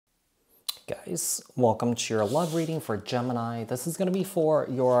Guys, welcome to your love reading for Gemini. This is going to be for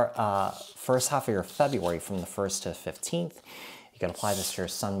your first half of your February from the 1st to 15th. You can apply this to your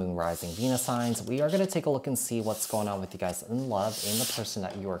Sun, Moon, Rising, Venus signs. We are going to take a look and see what's going on with you guys in love and the person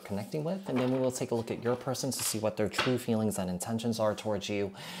that you are connecting with. And then we will take a look at your person to see what their true feelings and intentions are towards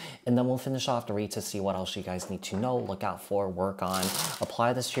you. And then we'll finish off the read to see what else you guys need to know, look out for, work on.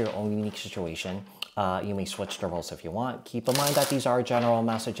 Apply this to your own unique situation. You may switch the roles if you want. Keep in mind that these are general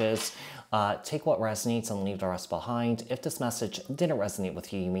messages. Take what resonates and leave the rest behind. If this message didn't resonate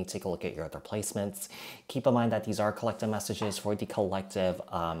with you, you may take a look at your other placements. Keep in mind that these are collective messages for the collective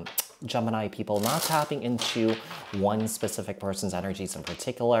Gemini people, not tapping into one specific person's energies in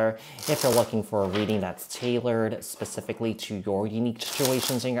particular. If you're looking for a reading that's tailored specifically to your unique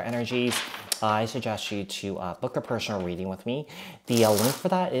situations and your energies, I suggest you to book a personal reading with me. The link for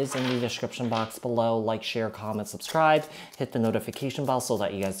that is in the description box below. Like, share, comment, subscribe, hit the notification bell so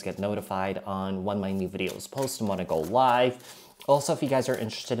that you guys get notified on when my new videos post and when I go live. Also, if you guys are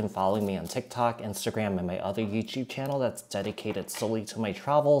interested in following me on TikTok, Instagram, and my other YouTube channel that's dedicated solely to my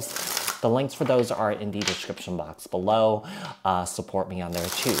travels, the links for those are in the description box below. Support me on there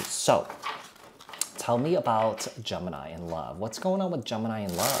too. So, tell me about Gemini in love. What's going on with Gemini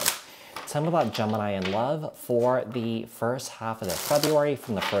in love? Tell me about Gemini in love for the first half of their February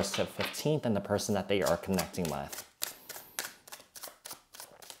from the 1st to 15th and the person that they are connecting with.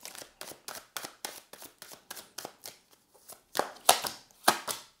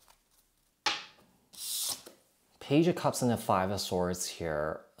 Page of Cups and the Five of Swords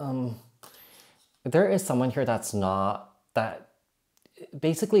here. There is someone here that's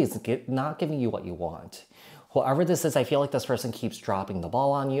basically is not giving you what you want. Whoever this is, I feel like this person keeps dropping the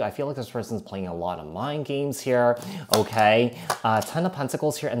ball on you. I feel like this person's playing a lot of mind games here, okay? Ten of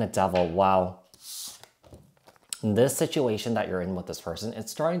Pentacles here and the Devil. Wow. This situation that you're in with this person,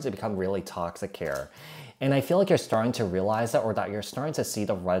 it's starting to become really toxic here. And I feel like you're starting to realize that, or that you're starting to see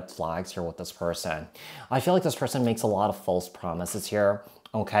the red flags here with this person. I feel like this person makes a lot of false promises here.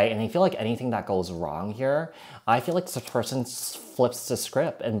 Okay, and I feel like anything that goes wrong here, I feel like this person flips the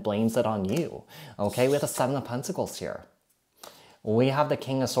script and blames it on you. Okay, we have the Seven of Pentacles here. We have the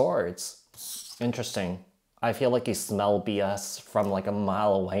King of Swords. Interesting. I feel like you smell BS from like a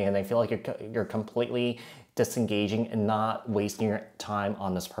mile away, and I feel like you're completely disengaging and not wasting your time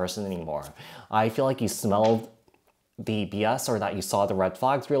on this person anymore. I feel like you smelled the BS, or that you saw the red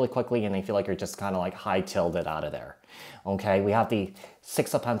flags really quickly, and I feel like you're just kind of like hightailed it out of there. Okay, we have the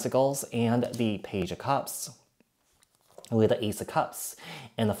Six of Pentacles and the Page of Cups. We have the Ace of Cups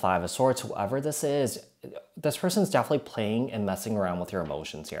and the Five of Swords. Whoever this is, this person's definitely playing and messing around with your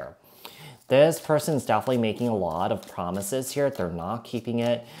emotions here. This person's definitely making a lot of promises here. They're not keeping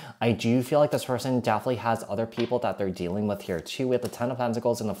it. I do feel like this person definitely has other people that they're dealing with here too. We have the Ten of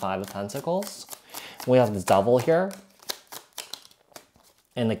Pentacles and the Five of Pentacles. We have the Devil here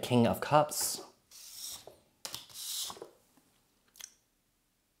and the King of Cups.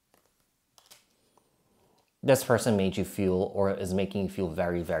 This person made you feel, or is making you feel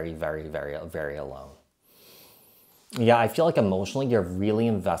very, very, very, very, very alone. Yeah, I feel like emotionally you're really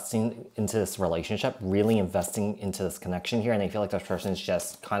investing into this relationship, really investing into this connection here, and I feel like this person is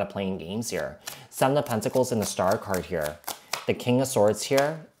just kind of playing games here. Seven of Pentacles and the Star card here. The King of Swords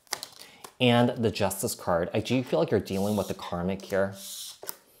here, and the Justice card. I do feel like you're dealing with the karmic here.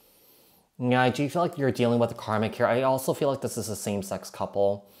 Yeah, I do feel like you're dealing with the karmic here. I also feel like this is a same-sex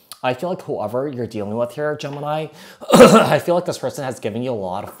couple. I feel like whoever you're dealing with here, Gemini, I feel like this person has given you a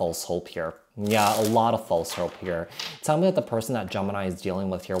lot of false hope here. Yeah, a lot of false hope here. Tell me that the person that Gemini is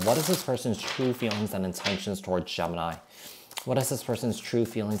dealing with here, what is this person's true feelings and intentions towards Gemini? What is this person's true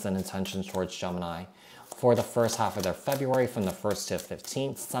feelings and intentions towards Gemini for the first half of their February from the 1st to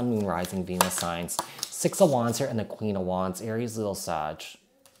 15th? Sun, Moon, Rising, Venus signs. Six of Wands here and the Queen of Wands. Aries, Little Sag.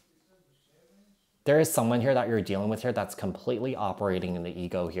 There is someone here that you're dealing with here that's completely operating in the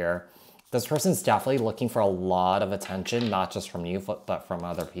ego here. This person's definitely looking for a lot of attention, not just from you, but from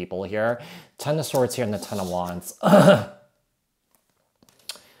other people here. Ten of Swords here and the Ten of Wands.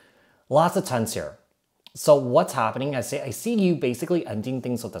 Lots of tens here. So what's happening? I see you basically ending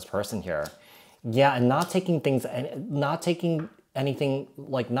things with this person here. Yeah, and not taking anything,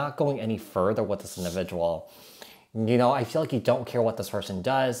 like not going any further with this individual. You know, I feel like you don't care what this person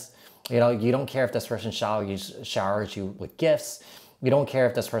does. You know, you don't care if this person showers you with gifts. You don't care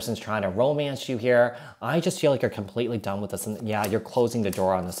if this person's trying to romance you here. I just feel like you're completely done with this. And yeah, you're closing the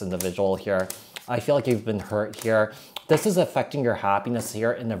door on this individual here. I feel like you've been hurt here. This is affecting your happiness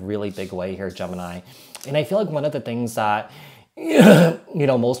here in a really big way here, Gemini. And I feel like one of the things that, you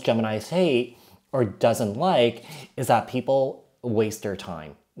know, most Geminis hate or doesn't like is that people waste their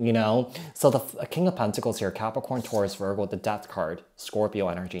time. you know? So the King of Pentacles here, Capricorn, Taurus, Virgo, the Death card, Scorpio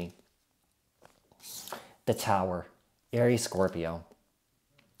energy. The Tower, Aries, Scorpio.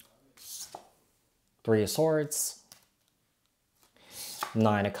 Three of Swords,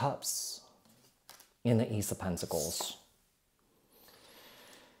 Nine of Cups, and the Ace of Pentacles.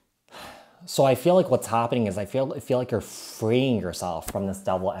 So I feel like what's happening is I feel like you're freeing yourself from this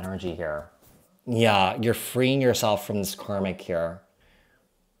devil energy here. Yeah, you're freeing yourself from this karmic here.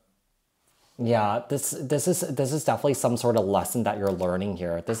 Yeah, this is definitely some sort of lesson that you're learning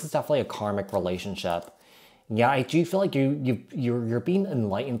here. This is definitely a karmic relationship. Yeah, I do feel like you're being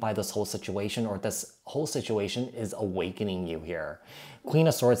enlightened by this whole situation, or this whole situation is awakening you here. Queen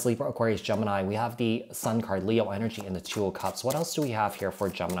of Swords, Libra, Aquarius, Gemini. We have the Sun card, Leo energy, and the Two of Cups. What else do we have here for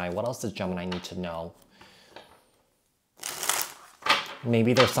Gemini? What else does Gemini need to know?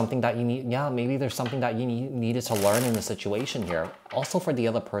 Maybe there's something that you need, yeah, maybe there's something that you needed to learn in the situation here. Also for the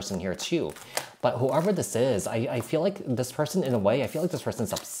other person here too. But whoever this is, I feel like this person, in a way, I feel like this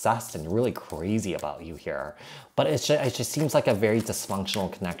person's obsessed and really crazy about you here. But it just seems like a very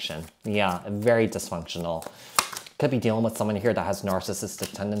dysfunctional connection. Yeah, very dysfunctional. Could be dealing with someone here that has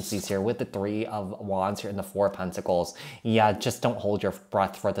narcissistic tendencies here with the Three of Wands here and the Four of Pentacles. Yeah, just don't hold your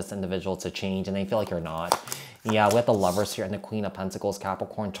breath for this individual to change, and I feel like you're not. Yeah, we have the Lovers here and the Queen of Pentacles,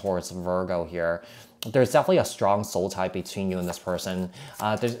 Capricorn, Taurus, Virgo here. There's definitely a strong soul tie between you and this person.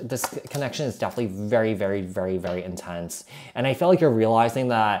 This connection is definitely very, very, very, very intense. And I feel like you're realizing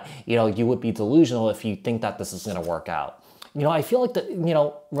that, you know, you would be delusional if you think that this is going to work out. You know, I feel like that, you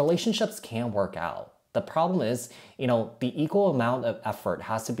know, relationships can work out. The problem is, you know, the equal amount of effort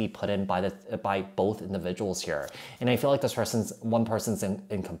has to be put in by both individuals here. And I feel like one person's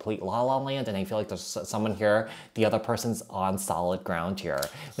in complete la-la land, and I feel like there's someone here, the other person's on solid ground here.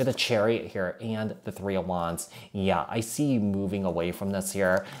 With a Chariot here and the Three of Wands. Yeah, I see you moving away from this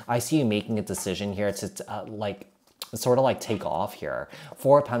here. I see you making a decision here to sort of like take off here.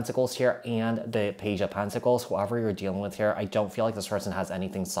 Four of Pentacles here and the Page of Pentacles. Whoever you're dealing with here, I don't feel like this person has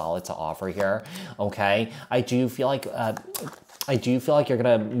anything solid to offer here. Okay, I do feel like you're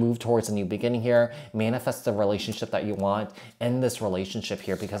gonna move towards a new beginning here, manifest the relationship that you want, end this relationship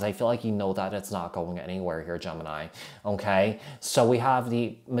here, because I feel like you know that it's not going anywhere here, Gemini. Okay, so we have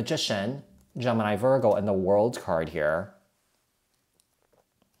the Magician, Gemini, Virgo, and the World card here.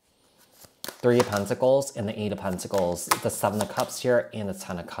 Three of Pentacles and the Eight of Pentacles, the Seven of Cups here, and the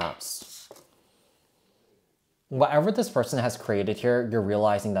Ten of Cups. Whatever this person has created here, you're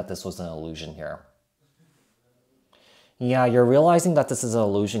realizing that this was an illusion here. Yeah, you're realizing that this is an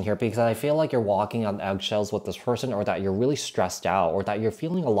illusion here, because I feel like you're walking on eggshells with this person, or that you're really stressed out, or that you're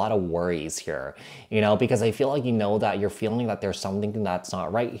feeling a lot of worries here, you know, because I feel like you know that you're feeling that there's something that's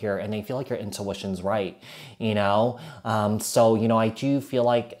not right here, and I feel like your intuition's right, you know. So, you know, I do feel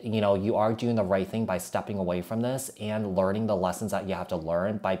like, you know, you are doing the right thing by stepping away from this and learning the lessons that you have to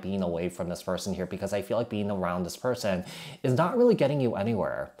learn by being away from this person here, because I feel like being around this person is not really getting you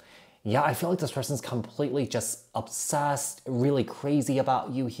anywhere. Yeah, I feel like this person's completely just obsessed, really crazy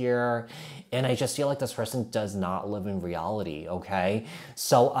about you here. And I just feel like this person does not live in reality, okay?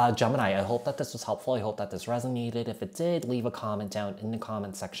 So, Gemini, I hope that this was helpful. I hope that this resonated. If it did, leave a comment down in the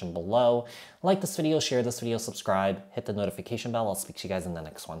comment section below. Like this video, share this video, subscribe, hit the notification bell. I'll speak to you guys in the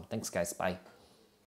next one. Thanks, guys. Bye.